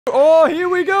Oh, here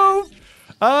we go.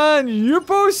 And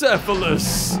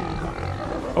Euoplocephalus.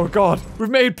 Oh god, we've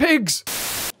made pigs.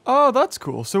 Oh, that's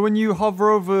cool. So when you hover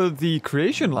over the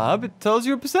creation lab, it tells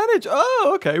you a percentage.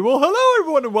 Oh, okay. Well, hello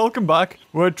everyone and welcome back.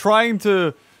 We're trying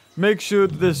to make sure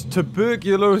that this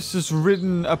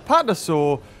tuberculosis-ridden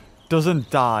apatosaur doesn't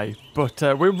die. But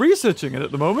we're researching it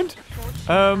at the moment.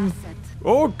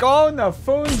 Oh god, our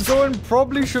phone's going.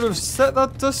 Probably should have set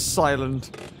that to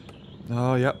silent.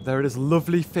 Oh, yep, there it is.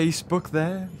 Lovely Facebook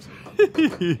there.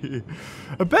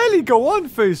 I barely go on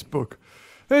Facebook.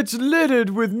 It's littered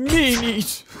with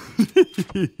meanies.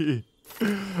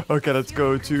 Okay, let's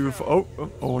go to...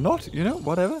 or not, you know,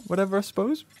 whatever, I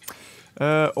suppose.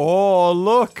 Oh,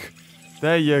 look.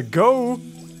 There you go.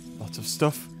 Lots of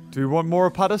stuff. Do we want more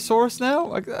Apatosaurus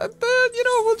now? You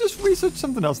know, we'll just research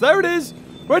something else. There it is.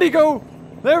 Where'd he go?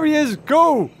 There he is.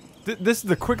 Go. This is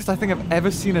the quickest I think I've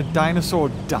ever seen a dinosaur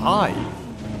die.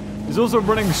 He's also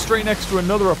running straight next to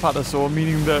another Apatosaur,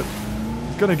 meaning that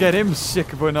it's gonna get him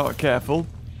sick if we're not careful.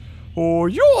 Oh,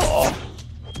 yeah!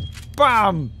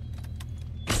 Bam!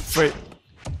 Wait,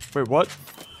 what?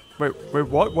 Wait,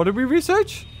 what? What did we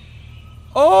research?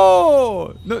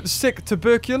 Oh! No, sick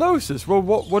tuberculosis. Well,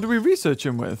 what do we research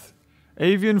him with?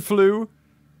 Avian flu,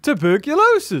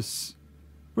 tuberculosis.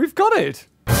 We've got it.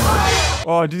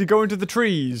 Oh, did he go into the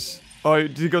trees? Oh,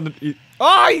 did he go in the...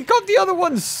 Oh, he got the other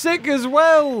one sick as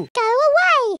well. Go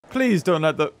away. Please don't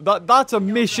let that's a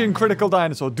mission critical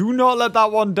dinosaur. Do not let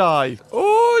that one die.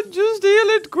 Oh, just heal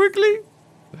it quickly.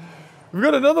 We've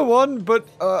got another one, but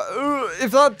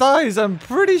if that dies, I'm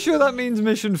pretty sure that means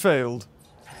mission failed.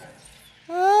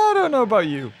 I don't know about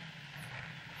you.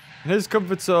 His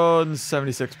comfort zone,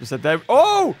 76% there.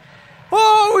 Oh!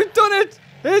 Oh, we've done it!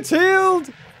 It's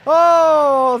healed!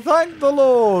 Oh, thank the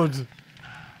Lord.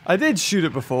 I did shoot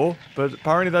it before, but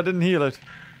apparently that didn't heal it.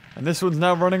 And this one's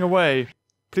now running away.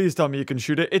 Please tell me you can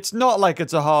shoot it. It's not like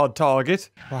it's a hard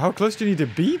target. Well, how close do you need to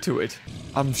be to it?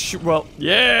 Well,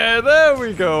 yeah, there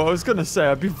we go. I was gonna say,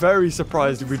 I'd be very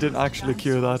surprised if we didn't actually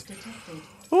cure that.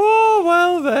 Oh,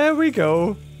 well, there we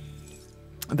go.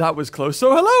 That was close.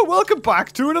 So, hello, welcome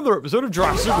back to another episode of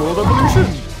Jurassic World Evolution.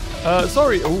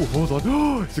 Sorry. Oh, hold on.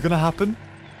 Oh, is it gonna happen?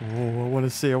 Oh, I want to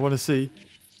see.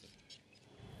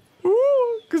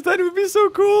 Because then it would be so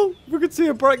cool. We could see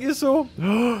a brachiosaur.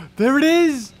 There it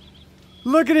is.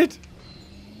 Look at it.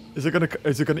 Is it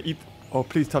gonna eat? Oh,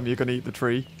 please tell me you're gonna eat the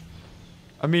tree.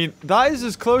 I mean, that is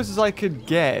as close as I could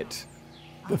get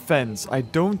the fence. I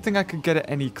don't think I could get it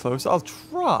any closer. I'll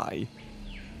try.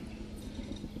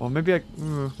 Well, maybe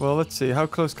well, let's see. How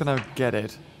close can I get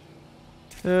it?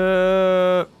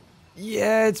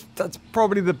 Yeah, that's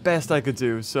probably the best I could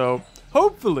do. So,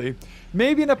 hopefully,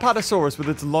 maybe an Apatosaurus with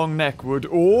its long neck would...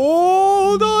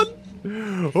 Oh, hold on.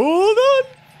 Hold on.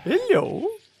 Hello.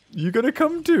 You gonna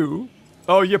come too?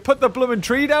 Oh, you put the blooming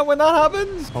tree down when that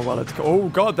happens? Oh, well, let's go. Oh,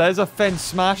 God, there's a fence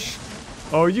smash.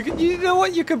 Oh, you know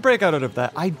what? You can break out of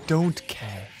that. I don't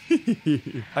care.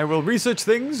 I will research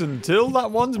things until that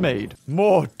one's made.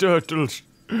 More turtles.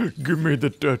 Give me the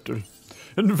turtle.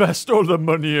 Invest all the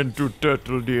money into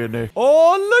turtle DNA.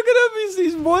 Oh, look at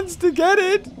him. He wants to get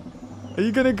it. Are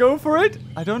you gonna go for it?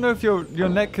 I don't know if your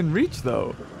neck can reach,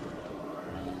 though.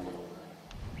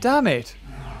 Damn it.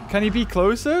 Can he be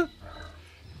closer?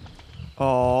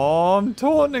 Oh, I'm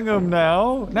taunting him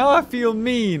now. Now I feel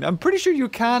mean. I'm pretty sure you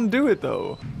can do it,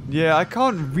 though. Yeah, I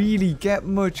can't really get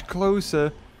much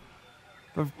closer.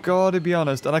 I've got to be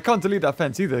honest. And I can't delete that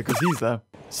fence either, because he's there.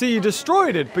 See, you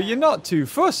destroyed it, but you're not too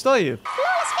fussed, are you?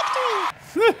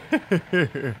 Flawless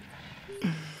victory!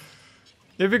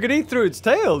 If you could eat through its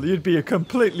tail, you'd be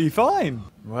completely fine.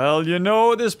 Well, you know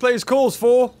what this place calls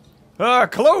for? A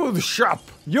clothes shop.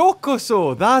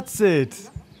 Yokoso, that's it.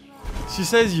 She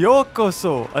says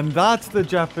yokoso, and that's the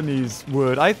Japanese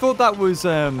word. I thought that was,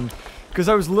 because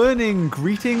I was learning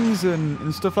greetings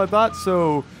and stuff like that,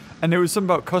 so, and it was something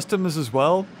about customers as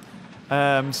well.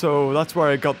 So that's where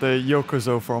I got the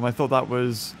yokoso from. I thought that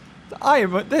was...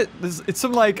 it's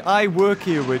something like I work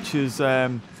here, which is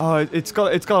it's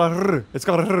got a r. It's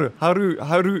got a r.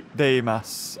 Haru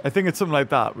deimasu. I think it's something like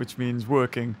that, which means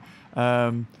working.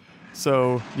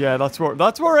 So yeah, that's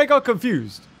where I got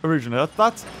confused originally.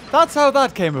 That's how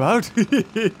that came about.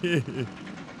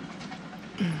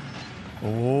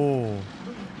 Oh,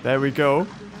 there we go.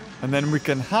 And then we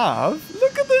can have...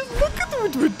 Look at this. Look at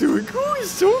what we're doing. Oh,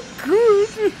 he's so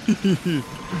good.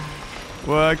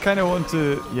 Well, I kind of want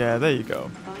to... Yeah, there you go.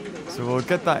 So we'll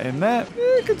get that in there.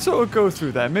 We could sort of go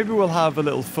through there. Maybe we'll have a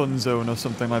little fun zone or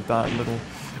something like that.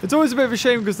 It's always a bit of a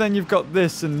shame because then you've got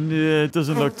this and it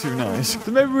doesn't look too nice. So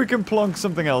maybe we can plonk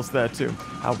something else there too.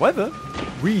 However,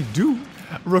 we do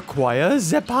require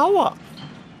the power.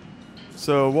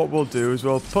 So what we'll do is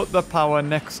we'll put the power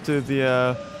next to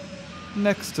the,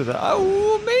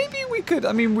 oh, maybe we could,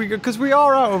 I mean, because we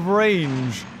are out of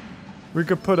range. We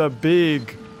could put a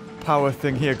big power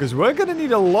thing here, because we're going to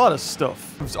need a lot of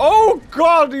stuff. Oh,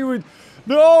 God,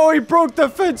 no, he broke the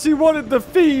fence. He wanted the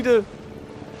feeder.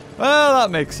 Well, that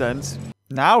makes sense.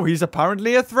 Now he's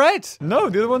apparently a threat. No,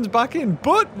 the other one's back in.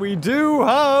 But we do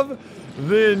have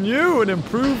the new and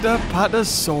improved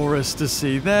Apatosaurus to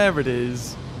see. There it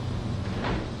is.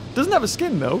 Doesn't have a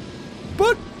skin, though.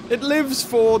 But it lives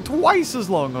for twice as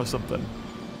long or something.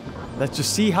 Let's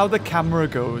just see how the camera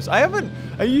goes.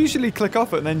 I usually click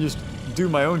off it and then just do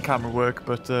my own camera work.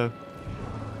 But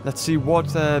let's see what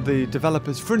the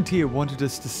developers Frontier wanted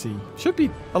us to see. Should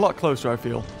be a lot closer, I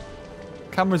feel.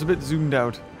 Camera's a bit zoomed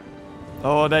out.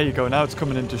 Oh, there you go. Now it's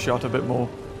coming into shot a bit more.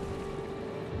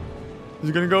 Is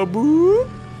it going to go boop?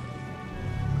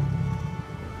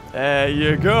 There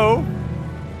you go.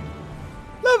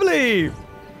 Lovely.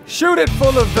 Shoot it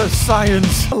full of the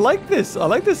science. I like this. I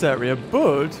like this area,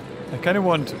 but I kind of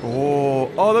want...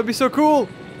 Oh, that'd be so cool.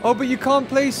 Oh, but you can't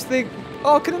place things...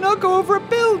 Oh, can it not go over a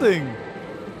building?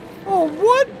 Oh,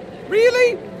 what?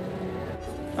 Really?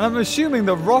 I'm assuming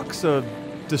the rocks are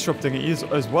disrupting it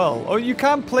as well. Oh, you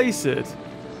can place it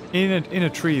in a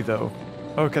tree, though.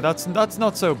 Okay, that's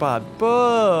not so bad.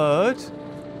 But...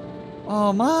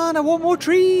 Oh, man, I want more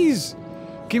trees.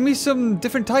 Give me some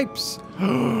different types.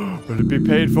 Will it be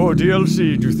paid for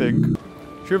DLC, do you think?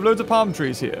 Should we have loads of palm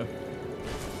trees here?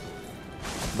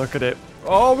 Look at it.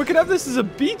 Oh, we could have this as a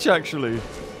beach, actually.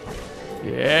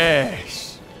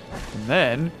 Yes. And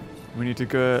then we need to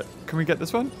go... Can we get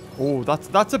this one? Oh,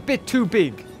 that's a bit too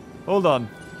big. Hold on.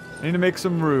 I need to make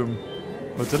some room.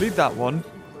 We'll delete that one.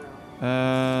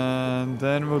 And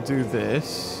then we'll do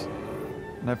this.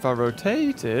 And if I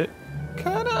rotate it...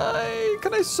 Can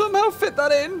I somehow fit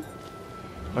that in?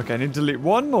 Okay, I need to delete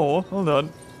one more. Hold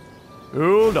on.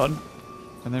 Hold on.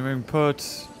 And then we can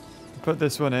put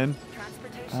this one in.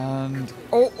 And...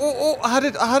 Oh, I had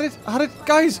it.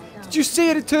 Guys, did you see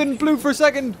it? It turned blue for a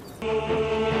second.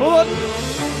 Hold on.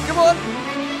 Come on.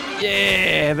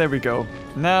 Yeah, there we go.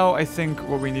 Now I think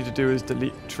what we need to do is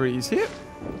delete trees here.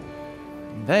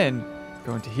 And then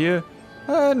go into here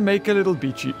and make a little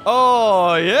beachy.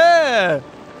 Oh, yeah.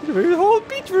 A whole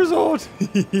beach resort.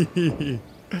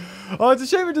 Oh, it's a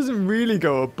shame it doesn't really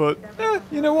go up, but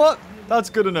you know what? That's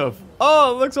good enough.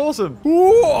 Oh, it looks awesome.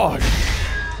 Whoosh.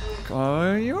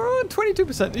 You're on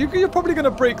 22%. You're probably going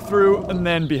to break through and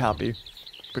then be happy.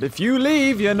 But if you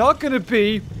leave, you're not going to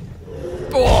be...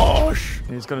 Bosh!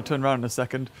 He's going to turn around in a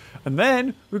second. And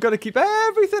then we've got to keep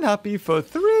everything happy for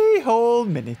 3 whole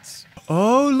minutes.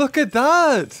 Oh, look at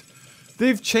that.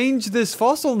 They've changed this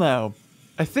fossil now.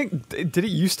 I think, did it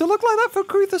used to look like that for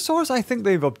Cretasaurus? I think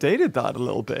they've updated that a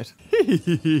little bit.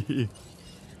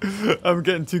 I'm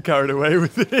getting too carried away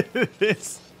with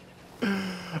this.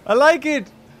 I like it.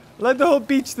 I like the whole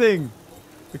beach thing.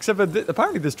 Except for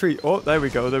apparently this tree. Oh, there we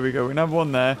go. We can have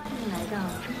one there.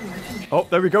 Oh,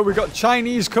 there we go. We got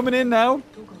Chinese coming in now.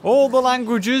 All the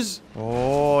languages.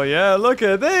 Oh, yeah. Look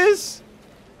at this.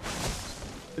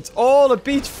 It's all a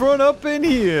beachfront up in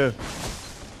here.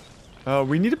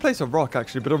 We need to place a rock,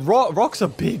 actually, but rocks are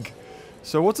big.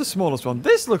 So what's the smallest one?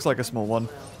 This looks like a small one.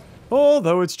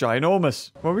 Although it's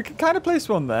ginormous. Well, we can kind of place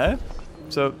one there.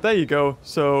 So there you go.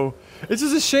 So it's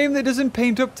just a shame that it doesn't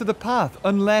paint up to the path.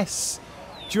 Unless,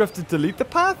 do you have to delete the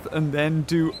path and then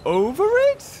do over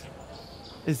it?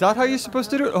 Is that how you're supposed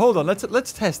to do it? Hold on,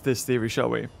 let's test this theory, shall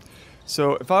we?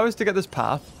 So if I was to get this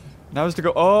path, and I was to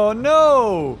go, oh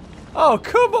no! Oh,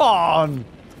 come on!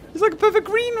 It's like a perfect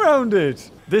green round it.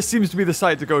 This seems to be the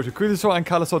site to go to. Cretasaur,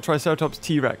 Ankylosaur, Triceratops,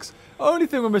 T-Rex. Only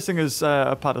thing we're missing is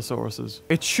Apatosauruses.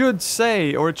 It should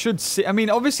say, or it should say, I mean,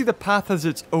 obviously the path has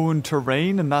its own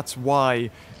terrain, and that's why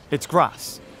it's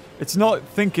grass. It's not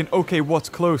thinking, okay, what's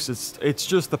close? It's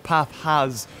just the path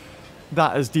has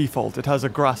that as default. It has a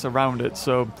grass around it,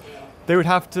 so they would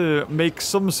have to make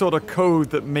some sort of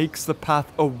code that makes the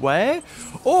path aware,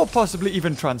 or possibly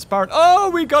even transparent. Oh,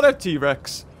 we got a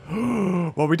T-Rex.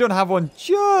 Well, we don't have one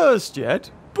just yet,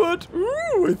 but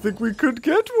ooh, I think we could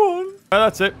get one. Well,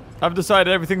 that's it. I've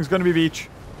decided everything's going to be beach.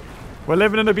 We're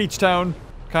living in a beach town,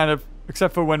 kind of,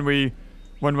 except for when we're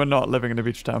not living in a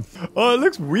beach town. Oh, it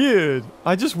looks weird.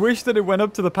 I just wish that it went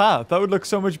up to the path. That would look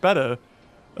so much better,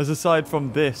 as aside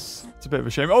from this. It's a bit of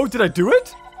a shame. Oh, did I do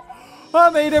it? I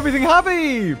made everything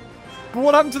happy. But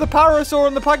what happened to the Parasaur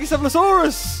and the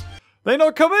Pachycephalosaurus? They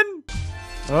not coming?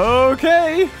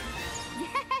 Okay.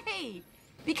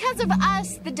 Because of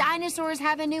us, the dinosaurs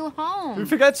have a new home. Did we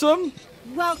forget some?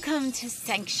 Welcome to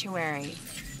Sanctuary.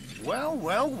 Well,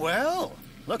 well, well.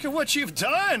 Look at what you've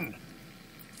done.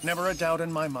 Never a doubt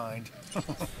in my mind.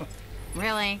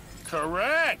 Really?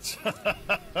 Correct.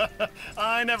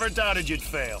 I never doubted you'd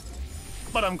fail.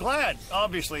 But I'm glad,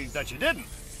 obviously, that you didn't.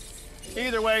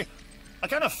 Either way, I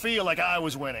kind of feel like I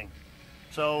was winning.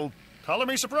 So, color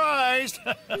me surprised.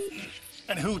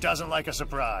 And who doesn't like a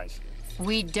surprise?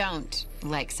 We don't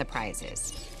like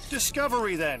surprises.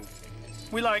 Discovery, then.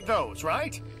 We like those,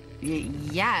 right?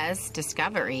 Yes,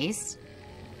 discoveries.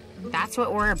 That's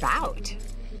what we're about.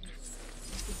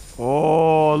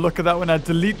 Oh, look at that when I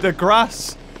delete the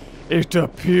grass. It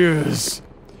appears.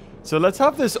 So let's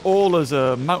have this all as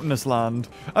a mountainous land.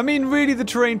 I mean, really, the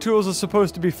terrain tools are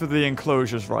supposed to be for the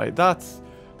enclosures, right? That's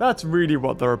really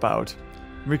what they're about.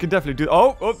 We can definitely do...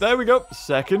 Oh, there we go.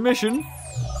 Second mission.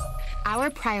 Our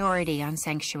priority on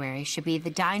Sanctuary should be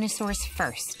the dinosaurs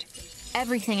first.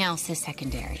 Everything else is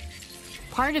secondary.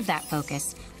 Part of that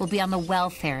focus will be on the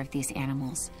welfare of these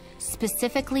animals,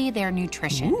 specifically their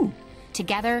nutrition. Ooh.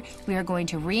 Together, we are going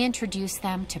to reintroduce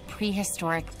them to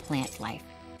prehistoric plant life.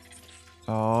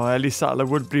 Oh, Ellie Sattler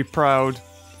would be proud.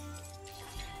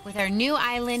 With our new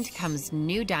island comes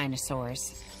new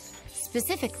dinosaurs.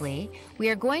 Specifically, we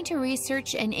are going to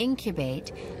research and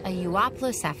incubate a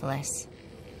Euoplocephalus.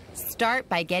 Start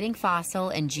by getting fossil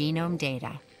and genome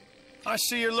data. I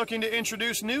see you're looking to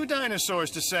introduce new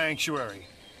dinosaurs to Sanctuary.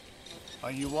 A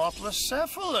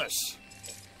Euoplocephalus.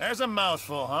 There's a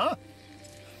mouthful, huh?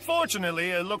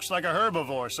 Fortunately, it looks like a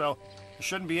herbivore, so there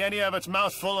shouldn't be any of its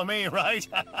mouth full of me, right?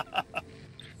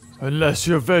 Unless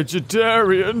you're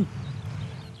vegetarian.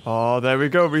 Oh, there we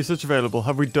go. Research available.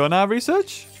 Have we done our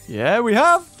research? Yeah, we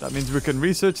have. That means we can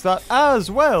research that as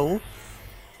well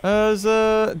as,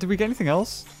 did we get anything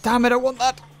else? Damn it, I want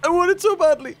that. I want it so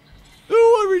badly.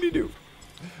 Oh, I really do.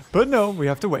 But no, we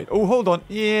have to wait. Oh, hold on.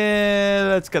 Yeah,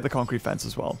 let's get the concrete fence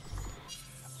as well.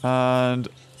 And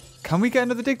can we get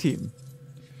another dig team?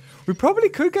 We probably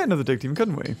could get another dig team,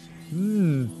 couldn't we?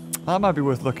 That might be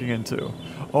worth looking into.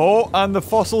 Oh, and the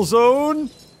fossil zone.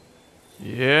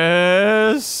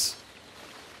 Yes.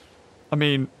 I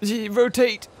mean,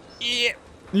 rotate. Yeah.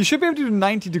 You should be able to do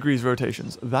 90 degrees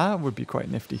rotations. That would be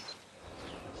quite nifty.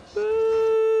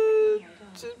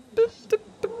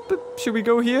 Should we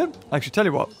go here? Actually, tell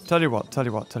you what.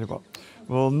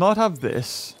 We'll not have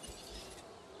this.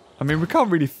 I mean, we can't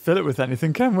really fill it with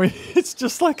anything, can we? It's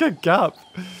just like a gap.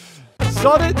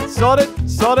 Sod it. I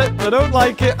don't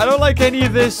like it. I don't like any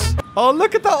of this. Oh,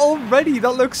 look at that already.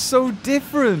 That looks so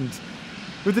different.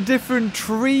 With the different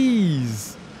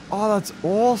trees. Oh, that's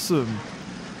awesome.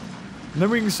 And then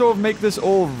we can sort of make this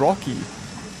all rocky.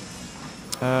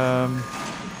 I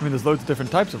mean, there's loads of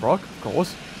different types of rock, of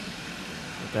course.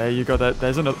 But there you go.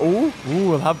 There's another. Oh,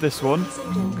 we'll have this one.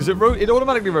 Because it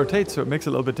automatically rotates, so it makes it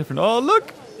a little bit different. Oh,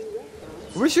 look.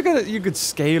 I wish you could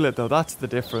scale it, though. That's the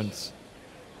difference.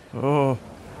 Oh,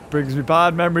 brings me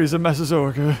bad memories of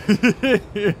Mesozoic.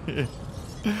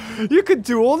 You could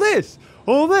do all this.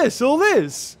 All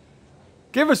this.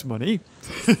 Give us money.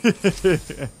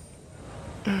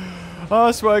 Oh,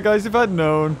 I swear, guys, if I'd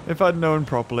known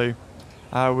properly,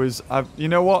 you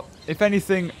know what? If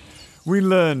anything, we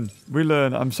learn.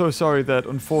 I'm so sorry that,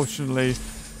 unfortunately,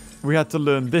 we had to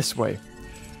learn this way.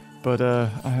 But,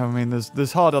 I mean,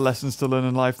 there's harder lessons to learn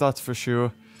in life, that's for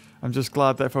sure. I'm just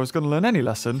glad that if I was going to learn any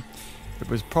lesson, it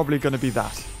was probably going to be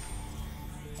that.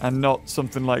 And not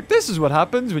something like, this is what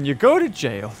happens when you go to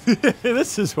jail.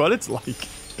 This is what it's like.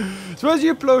 So where's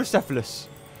Euoplocephalus?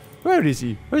 Where is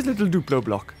he? Where's little Duplo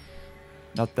block?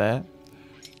 Not there.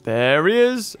 There he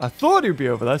is. I thought he'd be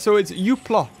over there. So it's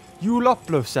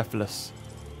Euoplocephalus,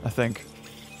 I think.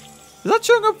 Is that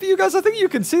showing up for you guys? I think you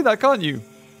can see that, can't you?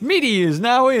 Meaty is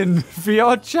now in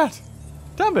VR chat.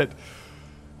 Damn it.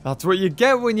 That's what you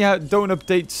get when you don't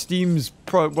update Steam's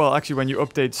well, actually, when you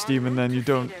update Steam and then you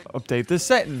don't update the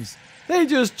settings. They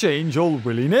just change all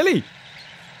willy-nilly.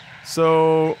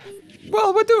 So,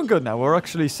 well, we're doing good now. We're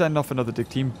actually sending off another dig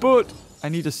team, but I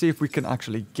need to see if we can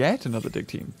actually get another dig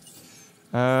team.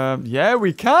 Yeah,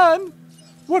 we can.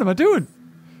 What am I doing?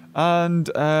 And,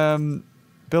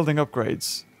 building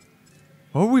upgrades.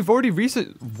 Oh, we've already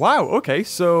researched. Wow, okay,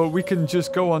 so we can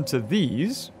just go on to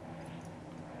these.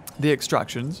 The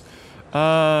extractions.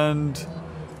 And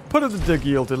put up the dig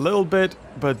yield a little bit,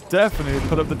 but definitely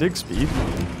put up the dig speed.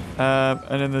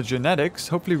 And in the genetics,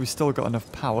 hopefully we still got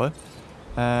enough power.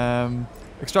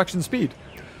 Extraction speed.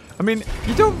 I mean,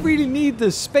 you don't really need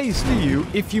this space, do you,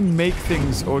 if you make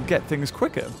things or get things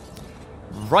quicker.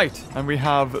 Right, and we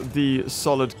have the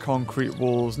solid concrete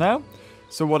walls now.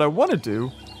 So what I want to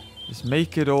do is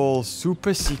make it all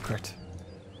super secret.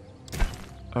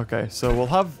 Okay, so we'll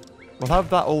have We'll have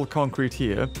that all concrete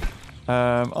here.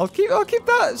 I'll keep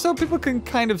that so people can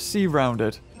kind of see around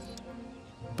it.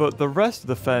 But the rest of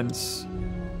the fence...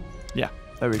 Yeah,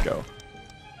 there we go.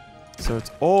 So it's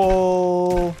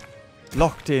all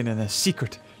locked in a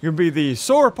secret. You'll be the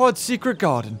sauropod secret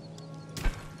garden.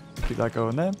 Keep that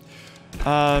going there.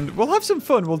 And we'll have some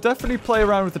fun. We'll definitely play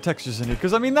around with the textures in here.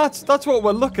 Because, I mean, that's what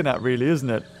we're looking at, really, isn't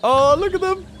it? Oh, look at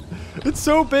them. It's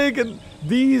so big. And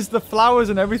the flowers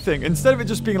and everything. Instead of it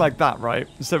just being like that, right?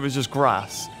 Instead of it just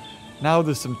grass. Now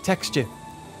there's some texture.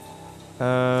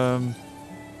 I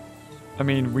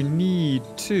mean, we need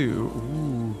to...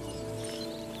 Ooh.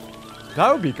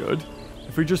 That would be good.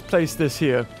 If we just place this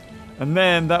here. And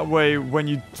then that way, when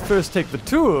you first take the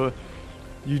tour...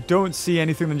 You don't see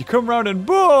anything, then you come around and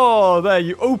boom! There,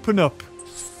 you open up.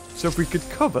 So if we could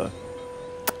cover.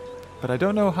 But I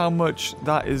don't know how much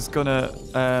that is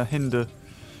gonna hinder.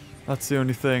 That's the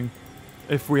only thing.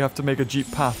 If we have to make a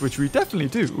jeep path, which we definitely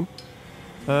do.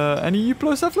 Any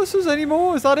Euoplocephalus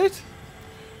anymore? Is that it?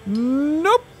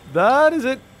 Nope. That is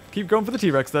it. Keep going for the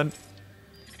T-Rex then.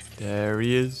 There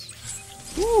he is.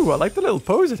 Ooh, I like the little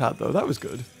pose it had though. That was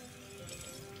good.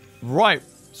 Right.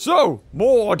 So,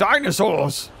 more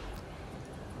dinosaurs!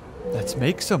 Let's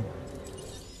make some.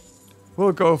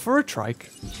 We'll go for a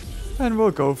trike. And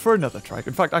we'll go for another trike.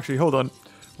 In fact, actually, hold on.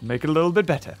 We'll make it a little bit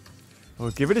better.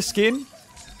 We'll give it a skin.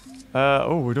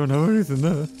 Oh, we don't have anything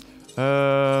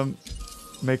there.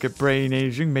 Make it brain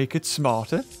aging. Make it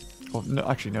smarter. Oh, no,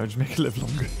 actually, no. Just make it live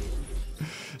longer.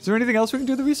 Is there anything else we can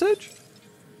do with the research?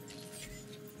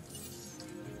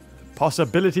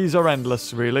 Possibilities are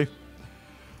endless, really.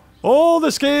 All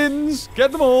the skins!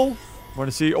 Get them all! I want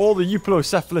to see all the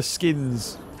Euoplocephalus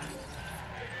skins.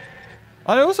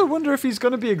 I also wonder if he's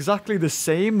going to be exactly the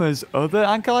same as other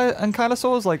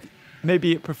ankylosaurs. Like,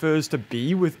 maybe it prefers to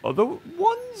be with other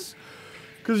ones?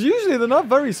 Because usually they're not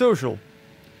very social.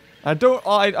 I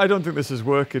don't think this is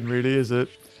working, really, is it?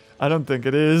 I don't think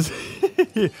it is.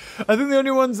 I think the only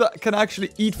ones that can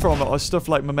actually eat from it are stuff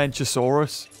like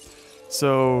Momentosaurus.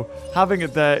 So, having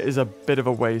it there is a bit of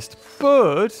a waste.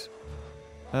 But,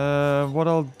 what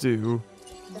I'll do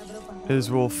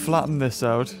is we'll flatten this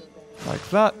out like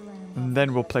that. And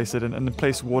then we'll place it in and then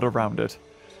place wood around it.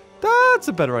 That's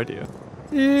a better idea.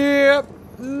 Yep.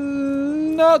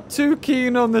 Not too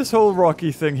keen on this whole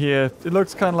rocky thing here. It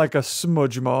looks kind of like a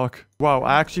smudge mark. Wow,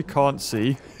 I actually can't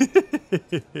see.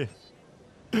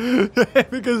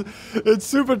 Because it's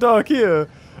super dark here.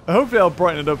 Hopefully I'll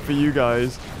brighten it up for you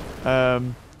guys.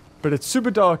 But it's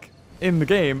super dark in the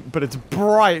game, but it's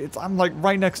bright. I'm like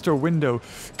right next to a window.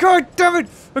 God damn it!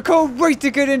 I can't wait to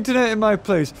get internet in my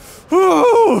place.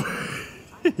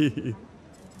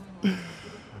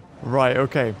 Right,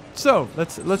 okay. So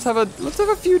let's have a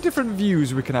few different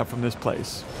views we can have from this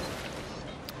place.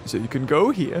 So you can go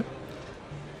here.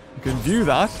 You can view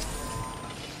that.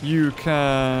 You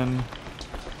can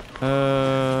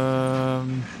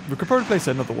we could probably place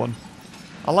another one.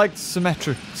 I like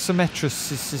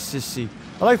symmetricity.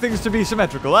 I like things to be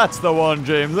symmetrical. That's the one,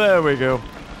 James. There we go.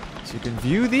 So you can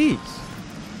view these.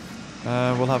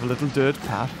 We'll have a little dirt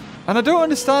path. And I don't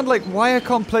understand, like, why I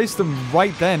can't place them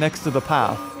right there next to the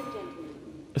path.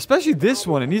 Especially this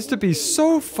one. It needs to be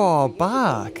so far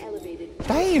back.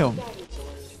 Damn.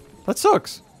 That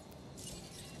sucks.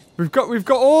 We've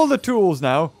got all the tools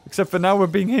now, except for now we're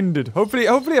being hindered. Hopefully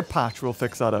a patch will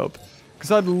fix that up.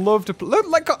 Because I'd love to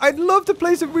I'd love to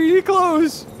place it really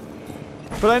close.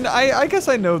 But I guess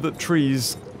I know that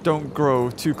trees don't grow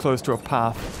too close to a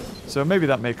path. So maybe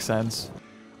that makes sense.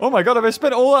 Oh my god, have I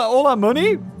spent all that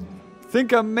money? I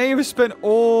think I may have spent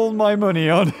all my money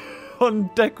on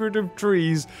decorative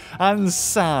trees and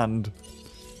sand.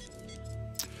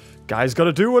 Guy's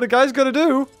gotta do what a guy's gotta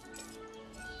do.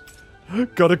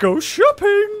 Gotta go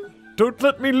shopping. Don't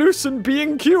let me loose in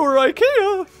B&Q or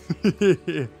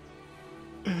IKEA.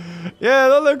 Yeah,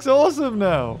 that looks awesome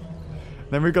now.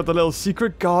 Then we've got the little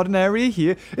secret garden area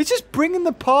here. It's just bringing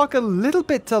the park a little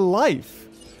bit to life.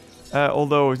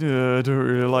 Although, I don't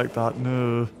really like that.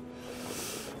 No.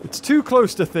 It's too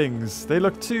close to things. They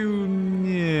look too...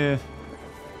 yeah.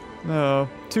 No,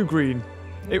 too green.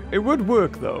 It would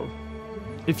work, though.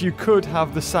 If you could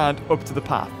have the sand up to the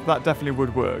path. That definitely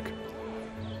would work.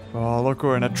 Oh, look,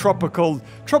 we're in a tropical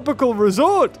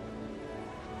resort.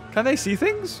 Can they see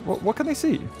things? What can they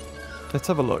see? Let's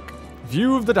have a look.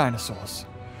 View of the dinosaurs.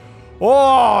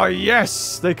 Oh,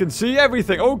 yes! They can see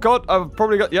everything. Oh, God. I've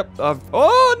probably got... Yep.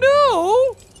 Oh,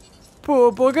 no!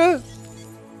 Poor bugger.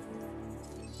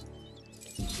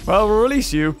 Well, we'll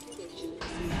release you.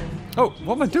 Oh,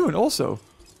 what am I doing also?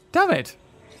 Damn it.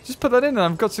 Just put that in and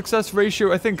I've got success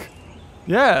ratio, I think,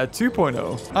 Yeah,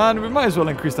 2.0. And we might as well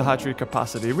increase the hatchery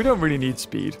capacity. We don't really need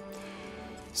speed.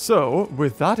 So,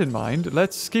 with that in mind,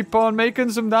 let's keep on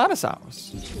making some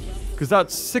dinosaurs. Because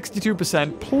that's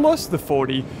 62% plus the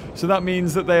 40. So that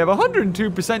means that they have a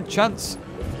 102% chance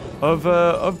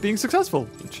of being successful.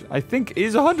 Which I think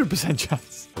is a 100%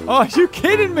 chance. Oh, are you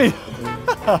kidding me?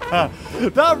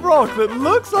 That rock that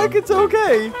looks like it's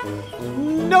okay.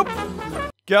 Nope.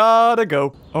 Gotta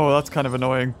go. Oh, that's kind of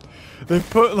annoying. They've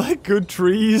put, like, good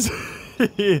trees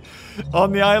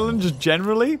on the island just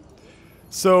generally.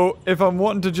 So, if I'm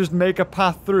wanting to just make a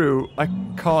path through, I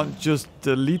can't just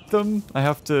delete them. I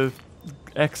have to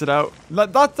exit out.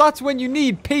 That's when you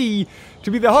need P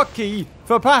to be the hotkey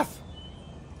for path.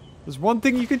 There's one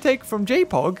thing you can take from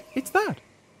JPOG, it's that.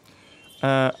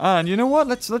 And you know what?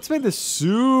 Let's make this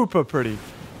super pretty.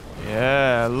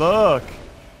 Yeah, look.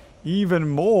 Even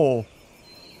more.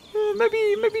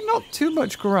 Maybe not too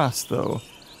much grass, though.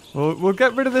 We'll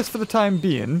get rid of this for the time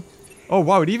being. Oh,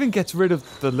 wow, it even gets rid of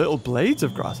the little blades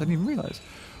of grass. I didn't even realize.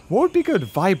 What would be good?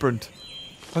 Vibrant.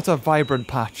 What's a vibrant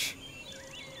patch?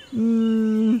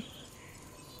 I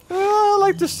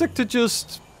like to stick to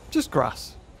just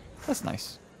grass. That's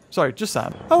nice. Sorry, just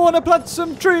sand. I want to plant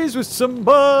some trees with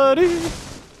somebody.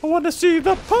 I want to see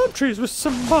the palm trees with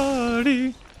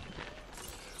somebody.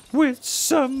 With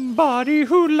somebody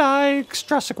who likes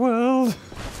Jurassic World.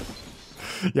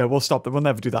 Yeah, we'll stop that. We'll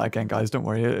never do that again, guys. Don't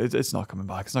worry. It's not coming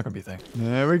back. It's not going to be a thing.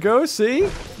 There we go. See?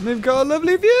 They've got a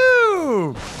lovely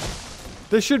view.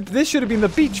 This should have been the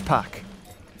beach pack.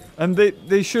 And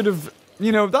they should have,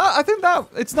 you know, I think that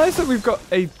it's nice that we've got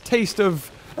a taste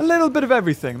of a little bit of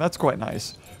everything. That's quite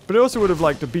nice. But I also would have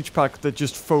liked a beach pack that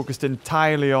just focused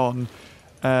entirely on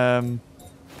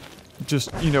just,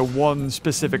 you know, one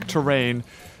specific terrain.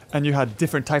 And you had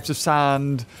different types of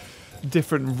sand,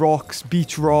 different rocks,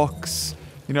 beach rocks.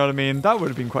 You know what I mean? That would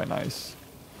have been quite nice.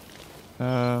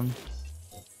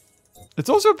 It's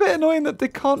also a bit annoying that they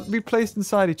can't be placed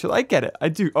inside each other. I get it. I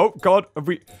do. Oh, God.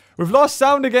 We've lost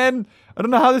sound again. I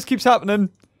don't know how this keeps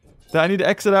happening. I need to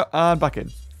exit out and back in.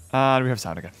 And we have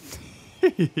sound again.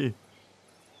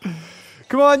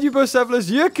 Come on,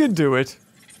 Euoplocephalus. You can do it.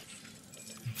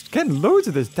 Getting loads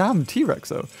of this damn T-Rex,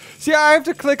 though. See, I have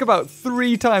to click about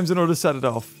 3 times in order to set it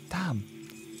off. Damn.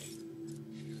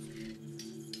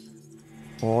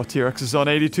 Oh, T-Rex is on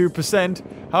 82%.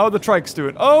 How are the trikes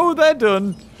doing? Oh, they're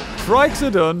done. Trikes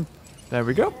are done. There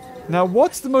we go. Now,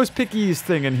 what's the most pickiest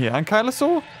thing in here?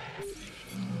 Ankylosaur?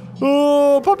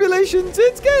 Oh, populations.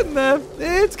 It's getting there.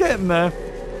 It's getting there.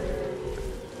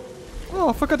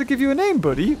 Oh, I forgot to give you a name,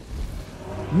 buddy.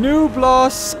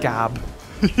 Nublar Scab.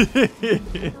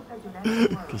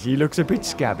 Because he looks a bit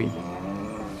scabby.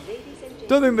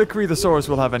 Don't think the Cretosaurus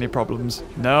will have any problems.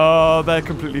 No, they're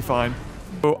completely fine.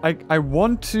 So I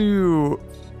want to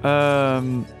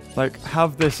like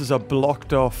have this as a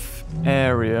blocked off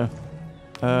area.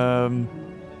 So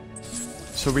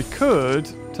we could,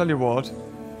 tell you what,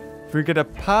 if we get a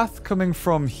path coming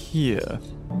from here.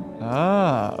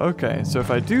 Ah, okay. So if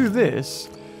I do this,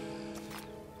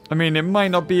 I mean, it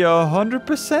might not be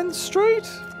 100% straight,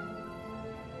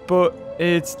 but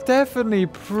it's definitely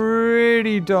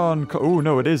pretty darn... Oh,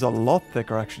 no, it is a lot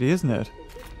thicker, actually, isn't it?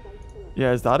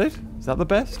 Yeah, is that it? Is that the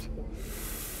best?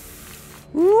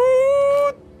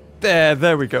 Ooh,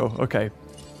 there we go. Okay.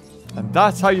 And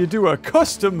that's how you do a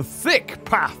custom thick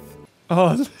path.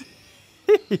 Oh,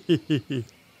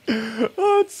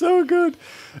 oh, it's so good.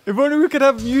 If only we could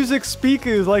have music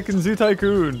speakers like in Zoo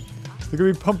Tycoon. They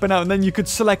could be pumping out, and then you could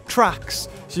select tracks.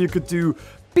 So you could do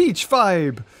beach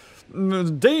vibe,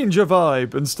 danger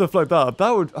vibe, and stuff like that.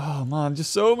 That would, oh man,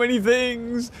 just so many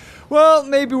things. Well,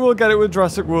 maybe we'll get it with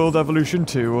Jurassic World Evolution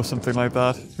 2 or something like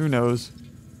that. Who knows?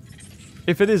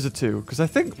 If it is a 2. Because I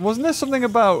think, wasn't there something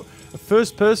about a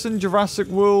first-person Jurassic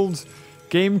World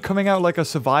game coming out like a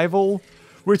survival?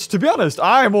 Which, to be honest,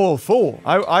 I'm all for.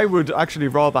 I would actually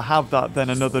rather have that than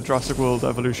another Jurassic World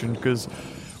Evolution, because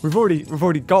we've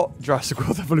already got Jurassic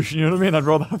World Evolution, you know what I mean? I'd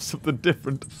rather have something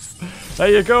different. There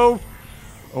you go.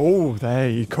 Oh, there,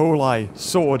 E. coli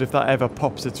sword, if that ever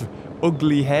pops its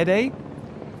ugly head, eh?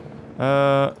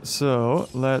 So,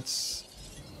 let's...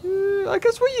 I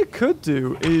guess what you could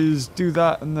do is do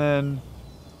that and then...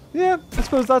 Yeah, I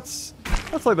suppose that's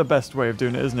like the best way of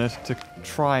doing it, isn't it? To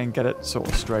try and get it sort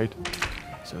of straight.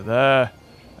 So there.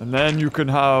 And then you can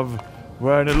have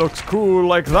when it looks cool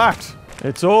like that.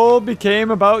 It's all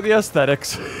became about the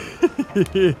aesthetics.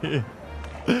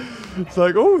 It's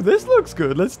like, oh, this looks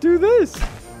good. Let's do this.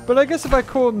 But I guess if I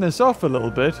cordon this off a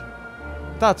little bit,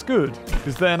 that's good.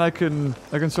 Because then I can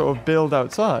sort of build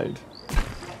outside.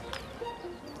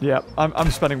 Yeah,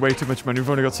 I'm spending way too much money. We've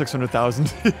only got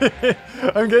 600,000.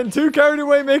 I'm getting too carried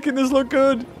away making this look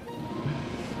good.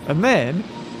 And then,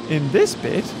 in this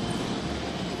bit,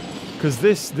 because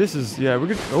this is, yeah, we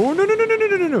could, oh,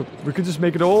 no. We could just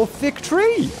make it all thick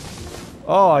tree.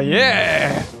 Oh,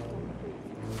 yeah.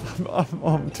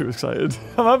 I'm too excited.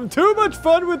 I'm having too much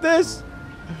fun with this.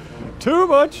 Too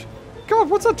much. God,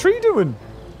 what's that tree doing?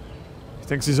 He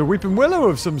thinks he's a weeping willow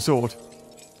of some sort.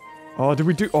 Oh, did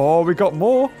we do... Oh, we got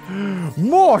more.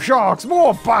 More sharks,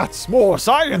 more bats, more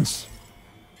science.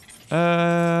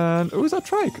 And... Oh, is that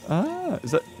trike? Ah,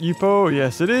 is that Eupo?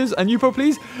 Yes, it is. And Eupo,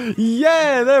 please.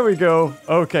 Yeah, there we go.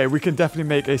 Okay, we can definitely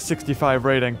make a 65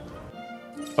 rating.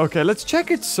 Okay, let's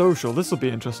check its social. This will be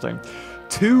interesting.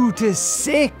 2 to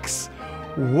 6.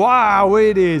 Wow,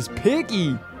 it is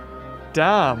picky.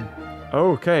 Damn.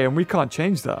 Okay, and we can't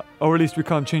change that. Or at least we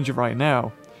can't change it right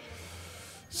now.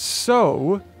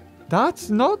 So... That's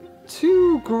not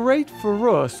too great for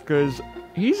us, because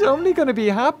he's only going to be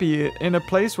happy in a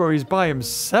place where he's by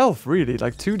himself, really,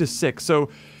 like 2 to 6. So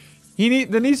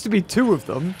there needs to be 2 of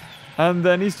them, and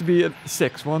there needs to be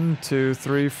 6. 1, 2,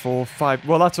 3, 4, 5.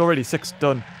 Well, that's already 6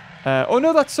 done. Oh,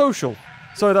 no, that's social.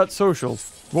 Sorry, that's social.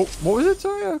 What was it?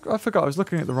 Sorry, I forgot. I was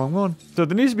looking at the wrong one. So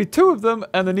there needs to be 2 of them,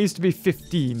 and there needs to be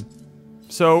 15.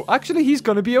 So actually, he's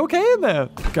going to be okay in there.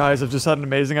 Guys, I've just had an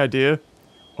amazing idea.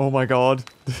 Oh my god.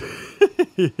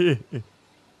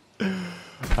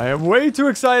 I am way too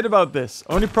excited about this.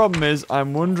 Only problem is,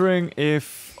 I'm wondering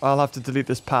if I'll have to delete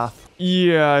this path.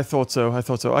 Yeah, I thought so.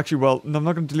 Actually, well, no, I'm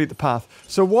not going to delete the path.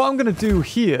 So what I'm going to do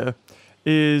here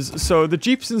is... So the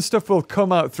jeeps and stuff will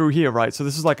come out through here, right? So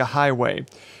this is like a highway.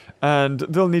 And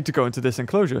they'll need to go into this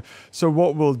enclosure. So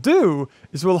what we'll do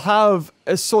is we'll have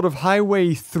a sort of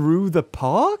highway through the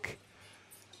park.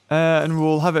 And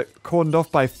we'll have it cordoned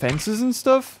off by fences and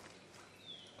stuff.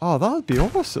 Oh, that would be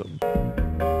awesome.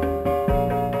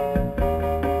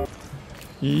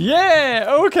 Yeah!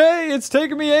 Okay, it's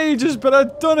taken me ages, but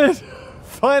I've done it.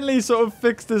 Finally sort of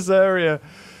fixed this area.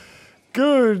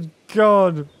 Good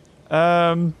God.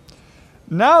 Now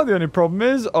the only problem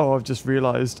is... Oh, I've just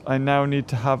realized I now need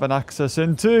to have an access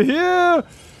into here.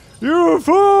 You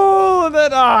fool! And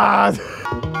then... Ah!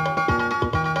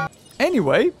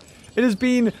 Anyway... It has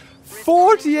been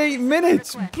 48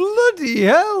 minutes! Bloody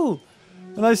hell!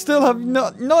 And I still have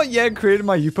not yet created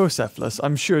my Euoplocephalus.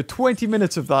 I'm sure 20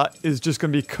 minutes of that is just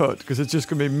going to be cut, because it's just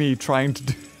going to be me trying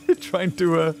to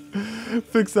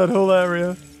fix that whole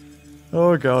area.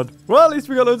 Oh god. Well, at least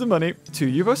we got loads of money. 2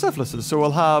 Euoplocephuluses. So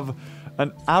we'll have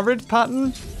an arid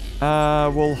pattern.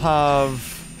 We'll have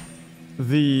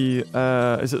the...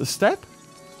 is it the steppe?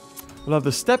 We'll have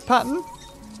the steppe pattern.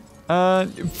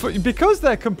 Because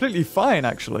they're completely fine,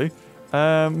 actually,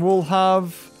 we'll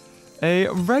have a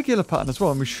regular pattern as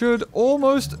well. And we should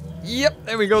almost... Yep,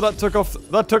 there we go. That took off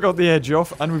the edge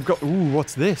off. And we've got... Ooh,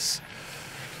 what's this?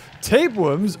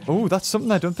 Tapeworms. Oh, that's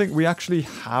something I don't think we actually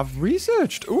have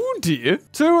researched. Oh, dear.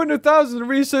 200,000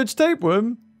 research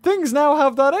tapeworm. Things now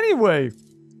have that anyway.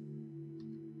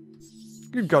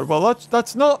 Good God. Well,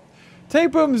 that's not...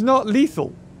 Tapeworm's not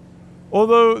lethal.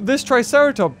 Although this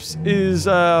Triceratops is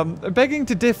begging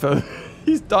to differ.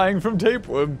 He's dying from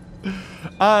tapeworm.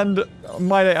 And,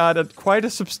 might I add, at quite a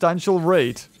substantial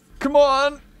rate. Come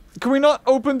on! Can we not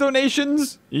open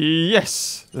donations?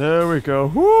 Yes! There we go.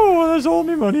 Whoo, there's all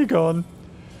my money gone.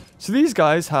 So these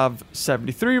guys have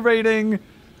 73 rating,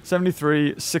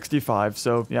 73, 65.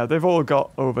 So, yeah, they've all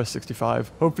got over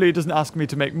 65. Hopefully it doesn't ask me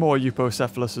to make more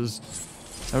Euoplocephaluses.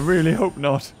 I really hope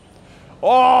not.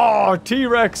 Oh,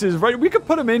 T-Rex is right. We could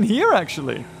put him in here,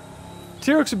 actually.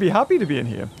 T-Rex would be happy to be in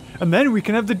here. And then we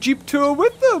can have the Jeep tour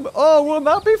with them. Oh, won't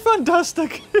that be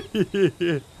fantastic?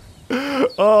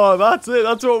 Oh, that's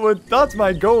it. That's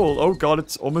my goal. Oh, God,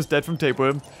 it's almost dead from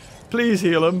tapeworm. Please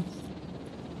heal him.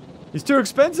 He's too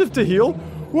expensive to heal.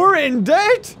 We're in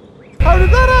debt. How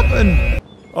did that happen?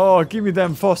 Oh, give me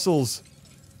them fossils.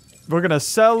 We're going to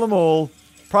sell them all.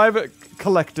 Private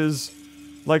collectors.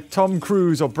 Like Tom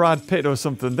Cruise or Brad Pitt or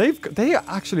something. They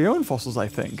actually own fossils, I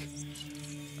think.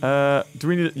 Do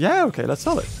we need it? Yeah, okay, let's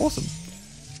sell it. Awesome.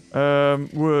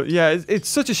 Yeah, it's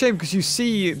such a shame because you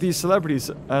see these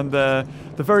celebrities and they're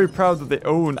very proud that they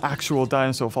own actual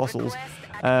dinosaur fossils.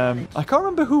 I can't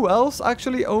remember who else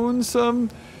actually owns some.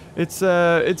 It's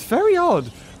very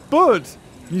odd. But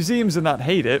museums and that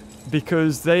hate it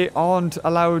because they aren't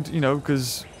allowed, you know,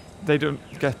 because they don't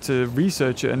get to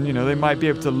research it, and you know they might be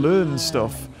able to learn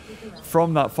stuff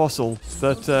from that fossil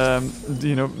that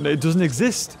you know it doesn't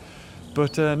exist.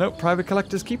 But no, private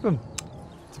collectors keep them.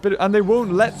 It's a bit, and they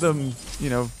won't let them, you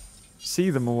know,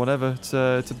 see them or whatever. It's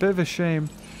a bit of a shame.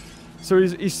 So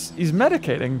he's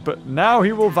medicating, but now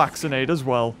he will vaccinate as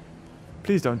well.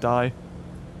 Please don't die.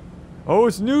 Oh,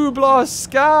 it's Nublar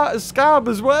Scab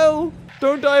as well.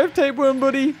 Don't die of tapeworm,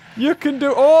 buddy. You can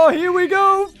do... Oh, here we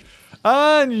go.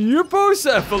 And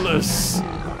Euoplocephalus.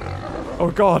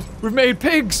 Oh, God. We've made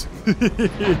pigs.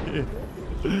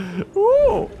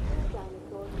 Ooh.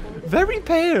 Very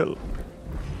pale.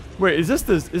 Wait, is this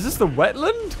the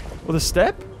wetland? Or the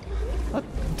steppe? That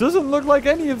doesn't look like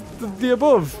any of the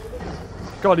above.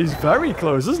 God, he's very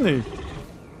close, isn't he?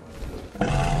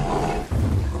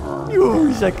 Oh,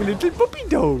 he's like a little puppy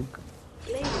dog.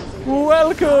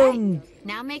 Welcome! Right.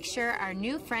 Now make sure our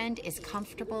new friend is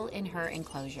comfortable in her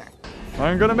enclosure.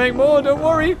 I'm gonna make more, don't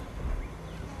worry.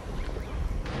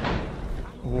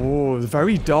 Oh, the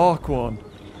very dark one.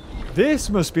 This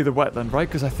must be the wetland, right?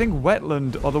 Because I think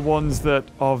wetland are the ones that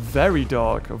are very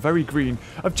dark, or very green.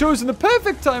 I've chosen the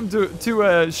perfect time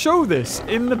to show this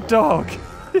in the dark.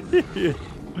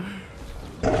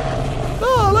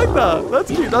 Oh, I like that.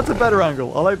 That's cute. That's a better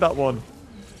angle. I like that one.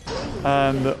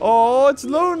 And, oh, it's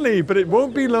lonely, but it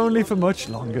won't be lonely for much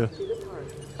longer.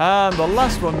 And the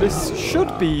last one, this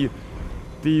should be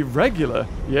the regular.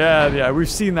 Yeah, we've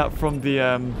seen that from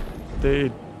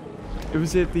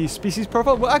was it the species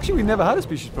profile? Well, actually, we never had a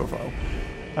species profile.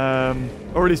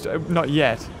 Or at least, not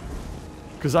yet.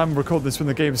 Because I'm recording this when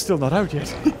the game's still not out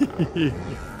yet.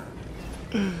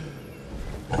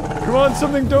 Come on,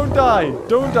 something, don't die.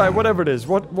 Don't die, whatever it is.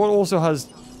 What also has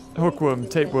hookworm,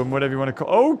 tapeworm, whatever you want to call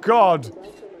it. Oh, God.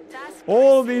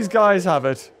 All of these guys have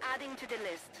it.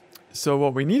 So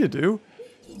what we need to do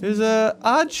is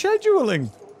add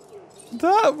scheduling.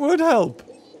 That would help.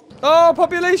 Oh,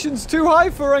 population's too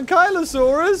high for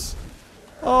Ankylosaurus.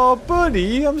 Oh,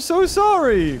 buddy, I'm so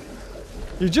sorry.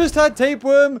 You just had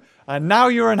tapeworm, and now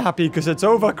you're unhappy because it's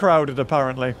overcrowded,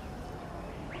 apparently.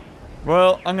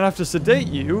 Well, I'm going to have to sedate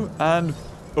you, and...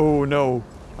 Oh, no.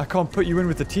 I can't put you in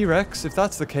with the T-Rex, if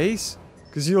that's the case.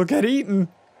 Because you'll get eaten.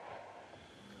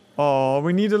 Oh,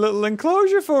 we need a little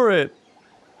enclosure for it.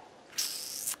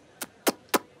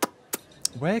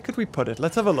 Where could we put it?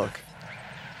 Let's have a look.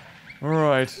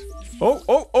 Alright. Oh,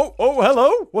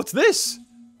 hello. What's this?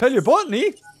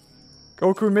 Paleobotany?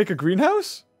 Oh, can we make a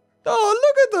greenhouse? Oh,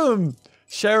 look at them.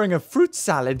 Sharing a fruit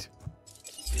salad.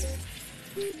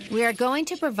 We are going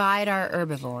to provide our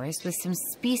herbivores with some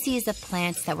species of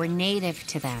plants that were native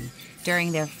to them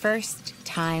during their first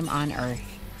time on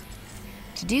Earth.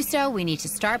 To do so, we need to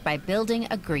start by building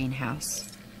a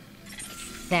greenhouse.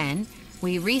 Then,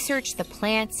 we research the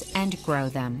plants and grow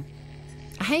them.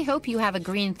 I hope you have a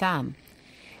green thumb,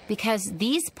 because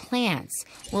these plants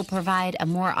will provide a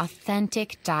more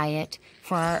authentic diet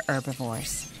for our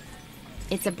herbivores.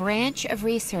 It's a branch of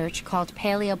research called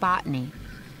paleobotany,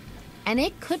 and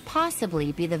it could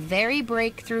possibly be the very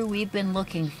breakthrough we've been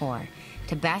looking for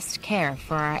to best care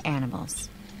for our animals.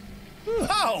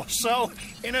 Oh, so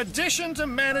in addition to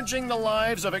managing the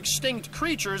lives of extinct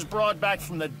creatures brought back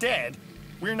from the dead,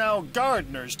 we're now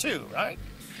gardeners too, right?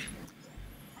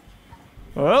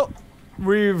 Well,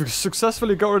 we've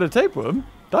successfully got rid of tapeworm.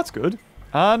 That's good.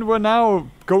 And we're now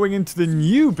going into the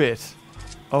new bit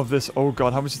of this. Oh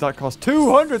god, how much does that cost?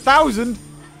 200,000!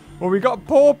 Well, we got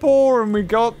Pawpaw and we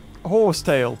got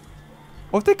Horsetail.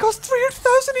 Oh, they cost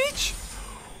 300,000 each?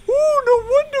 Oh, no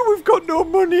wonder we've got no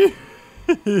money.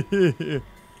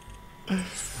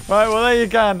 Right, well, there you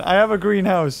can. I have a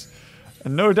greenhouse.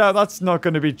 And no doubt that's not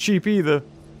going to be cheap either.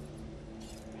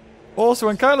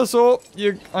 Also, Ankylosaur,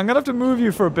 I'm going to have to move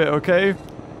you for a bit, okay?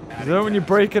 I don't want you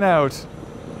breaking out.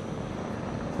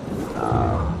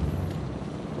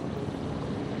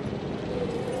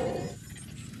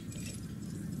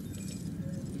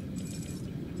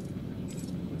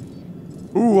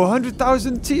 Ooh,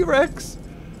 100,000 T-Rex.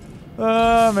 May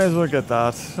as well get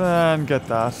that. And get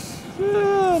that.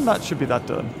 And that should be that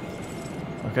done.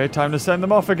 Okay, time to send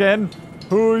them off again.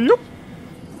 Hoo-yup.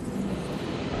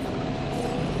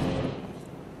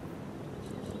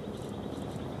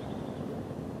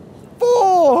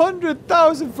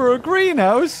 $400,000 for a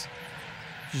greenhouse?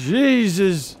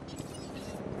 Jesus.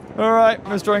 Alright,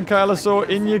 Mr. Ankylosaur,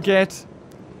 in you get.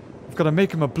 I've got to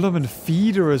make him a bloomin'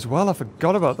 feeder as well. I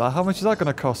forgot about that. How much is that going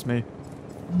to cost me?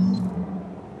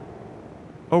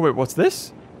 Oh, wait, what's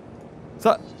this? Is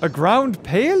that a ground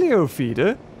paleo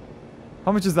feeder?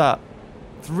 How much is that?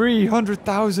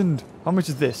 300,000. How much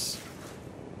is this?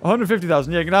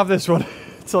 150,000. Yeah, you can have this one.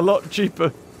 It's a lot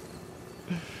cheaper.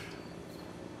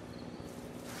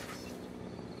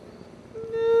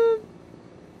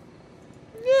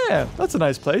 Yeah, that's a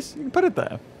nice place. You can put it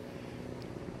there.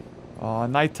 Oh,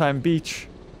 nighttime beach.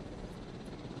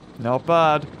 Not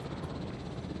bad.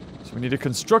 So we need to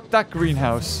construct that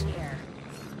greenhouse.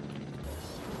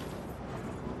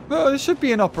 Well, it should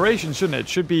be in operation, shouldn't it?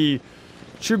 Should be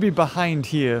behind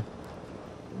here.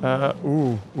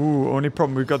 Only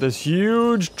problem, we've got this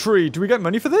huge tree. Do we get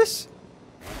money for this?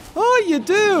 Oh, you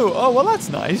do! Oh, well, that's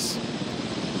nice.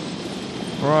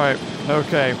 Right,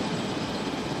 okay.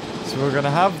 So we're gonna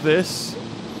have this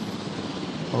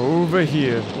over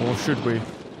here, or should we?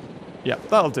 Yeah,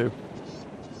 that'll do.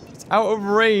 It's out of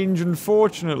range,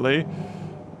 unfortunately,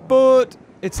 but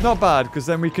it's not bad, because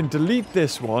then we can delete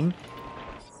this one,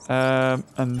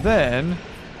 and then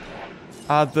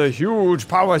add the huge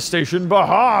power station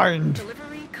behind.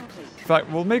 Delivery complete. In fact,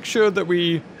 we'll make sure that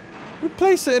we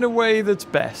place it in a way that's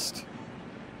best.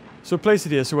 So place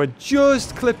it here. So we're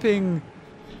just clipping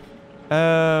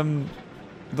the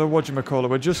whatchamacallit.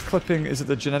 We're just clipping, is it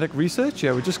the genetic research?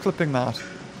 Yeah, we're just clipping that.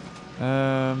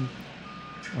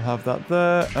 We'll have that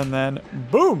there, and then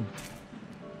boom!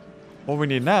 All we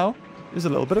need now is a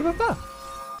little bit of that.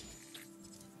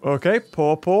 Okay,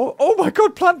 paw. Oh my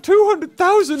god, plant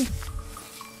 200,000!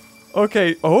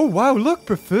 Okay, oh wow, look,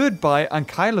 preferred by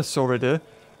Ankylosaurid,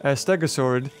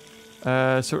 Stegosaurid,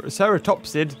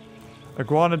 Ceratopsid,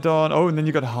 Iguanodon. Oh, and then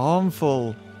you got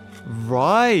harmful.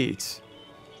 Right.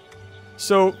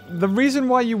 So, the reason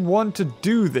why you want to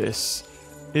do this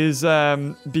is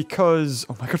because...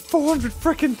 Oh my god, 400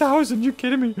 freaking thousand! You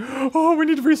kidding me? Oh, we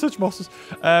need to research mosses.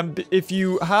 If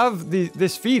you have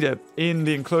this feeder in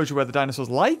the enclosure where the dinosaurs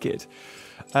like it,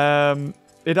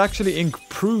 it actually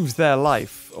improves their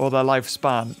life or their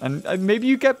lifespan. And maybe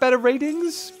you get better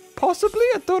ratings? Possibly?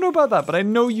 I don't know about that, but I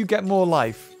know you get more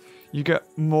life. You get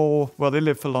more... Well, they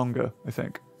live for longer, I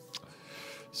think.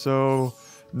 So,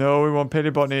 no, we want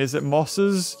paleobotany. Is it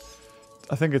mosses?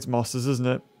 I think it's mosses, isn't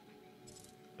it?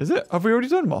 Is it? Have we already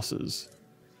done mosses?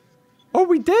 Oh,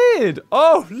 we did!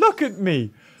 Oh, look at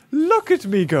me! Look at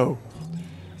me go!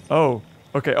 Oh,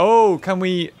 okay. Oh, can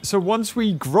we... So once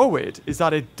we grow it, is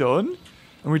that it done?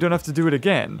 And we don't have to do it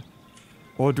again?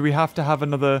 Or do we have to have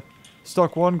another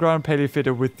stock 1 ground paleo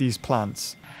feeder with these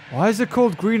plants? Why is it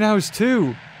called Greenhouse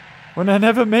 2? When I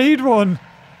never made one?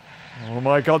 Oh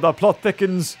my god, that plot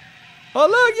thickens. Oh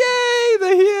look, yay!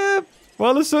 They're here!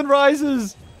 While the sun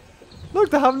rises.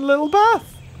 Look, they're having a little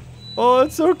bath. Oh,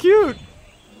 it's so cute.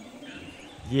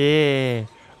 Yeah,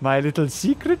 my little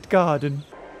secret garden.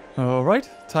 Alright,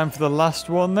 time for the last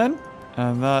one then.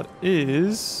 And that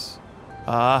is...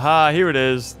 Aha, here it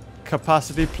is.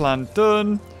 Capacity plant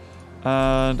done.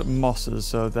 And mosses.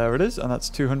 So there it is. And that's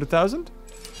 200,000.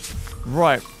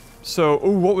 Right. So,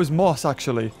 oh, what was moss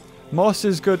actually? Moss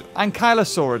is good.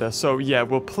 Ankylosaurid. So yeah,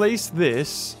 we'll place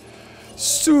this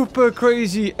super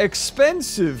crazy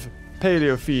expensive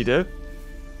paleo feeder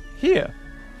here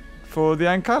for the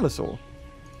Ankylosaur.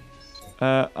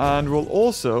 And we'll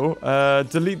also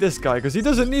delete this guy because he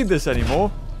doesn't need this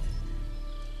anymore.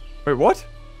 Wait, what?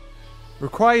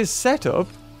 Requires setup?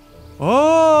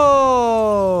 Oh!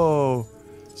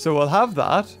 So we'll have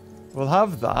that. We'll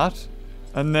have that.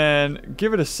 And then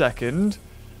give it a second.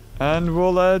 And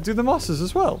we'll do the mosses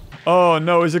as well. Oh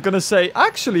no, is it going to say,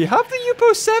 actually, have the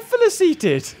Euoplocephalus eat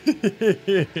it?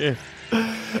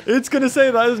 It's going to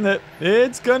say that, isn't it?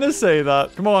 It's going to say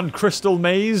that. Come on, Crystal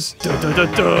Maze. Gotta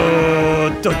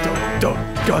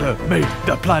make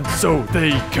the plant so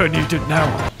they can eat it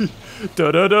now.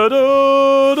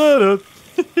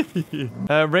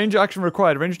 Ranger action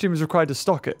required. Ranger team is required to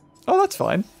stock it. Oh, that's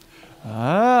fine.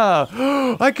 Ah,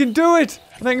 I can do it!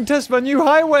 And I can test my new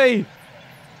highway!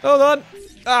 Hold on.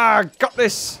 Ah, got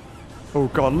this. Oh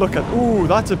god, look at... Ooh,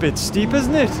 that's a bit steep,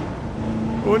 isn't it?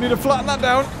 Oh, I need to flatten that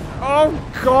down. Oh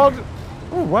god.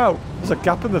 Oh wow, there's a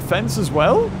gap in the fence as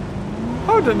well?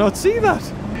 How did I not see that?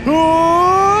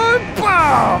 Oh,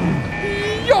 bam!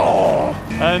 Yaw!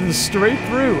 And straight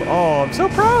through. Oh, I'm so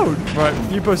proud. Right,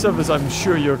 Euoplocephalus, I'm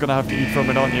sure you're going to have to eat from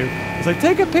it, aren't you? It's like,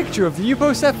 take a picture of the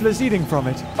Euoplocephalus eating from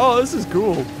it. Oh, this is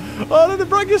cool. Oh, look at the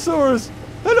Brachiosaurus.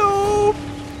 Hello!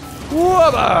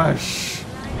 Wabash!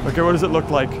 Okay, what does it look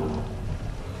like?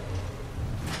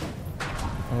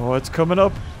 Oh, it's coming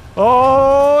up.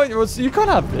 Oh, you can't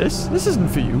have this. This isn't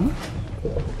for you.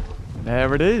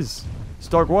 There it is.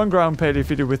 Stock 1 ground paleo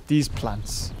feeder with these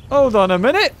plants. Hold on a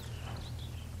minute.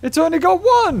 It's only got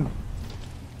one.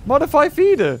 Modify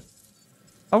feeder.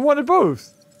 I wanted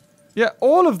both. Yeah,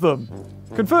 all of them.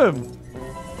 Confirm.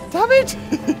 Damn it.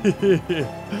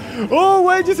 Oh,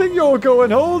 where do you think you're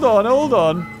going? Hold on, hold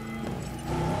on.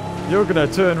 You're going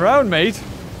to turn around, mate.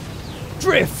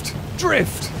 Drift.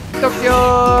 Drift.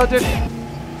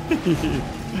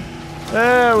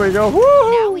 There we go.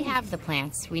 Woo! Now we have the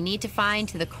plants. We need to find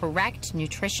the correct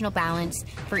nutritional balance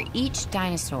for each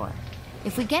dinosaur.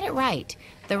 If we get it right,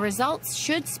 the results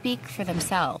should speak for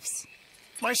themselves.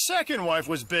 My second wife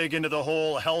was big into the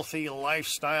whole healthy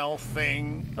lifestyle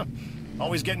thing.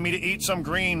 Always getting me to eat some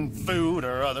green food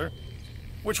or other,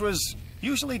 which was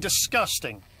usually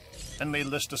disgusting. And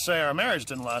needless to say, our marriage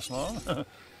didn't last long.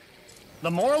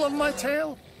 The moral of my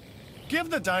tale? Give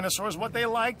the dinosaurs what they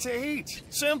like to eat.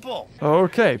 Simple.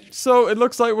 Okay, so it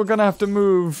looks like we're gonna have to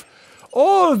move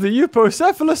all of the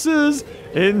Euoplocephaluses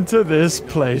into this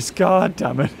place. God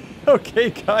damn it. Okay,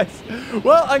 guys.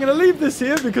 Well, I'm gonna leave this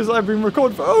here because I've been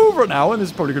recording for over an hour, and this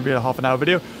is probably gonna be a half-an-hour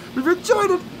video. If you've enjoyed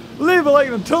it, leave a like,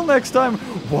 and until next time,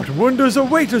 what wonders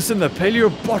await us in the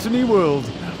paleobotany world?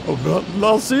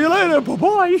 I'll see you later.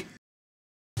 Bye-bye.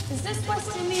 Is this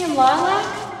West Indian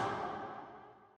lilac?